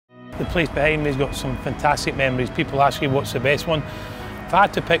The place behind me has got some fantastic memories. People ask you what's the best one. If I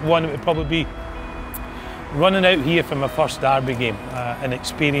had to pick one, it would probably be running out here for my first derby game, and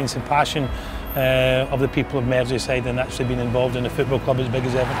experience and passion of the people of Merseyside, and actually being involved in a football club as big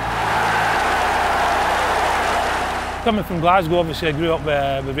as Everton. Coming from Glasgow, obviously I grew up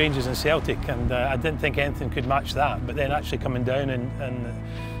with Rangers and Celtic, and I didn't think anything could match that, but then actually coming down and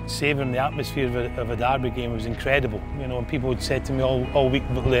savouring the atmosphere of a derby game was incredible. You know, and people had said to me all week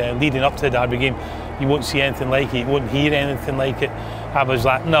leading up to the derby game, you won't see anything like it, you won't hear anything like it. I was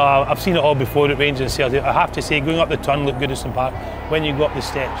like, no, I've seen it all before at Rangers and Celtic. I have to say, going up the turn at Goodison Park, when you go up the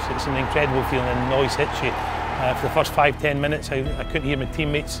steps, it's an incredible feeling, and the noise hits you. For the first 5–10 minutes, I couldn't hear my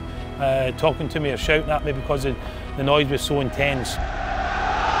teammates talking to me or shouting at me because the noise was so intense.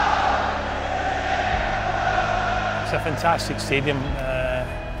 It's a fantastic stadium,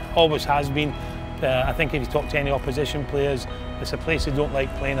 always has been. I think if you talk to any opposition players, it's a place they don't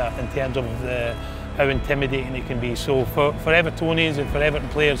like playing at in terms of how intimidating it can be. So for Evertonians and for Everton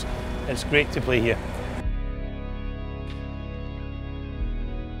players, it's great to play here.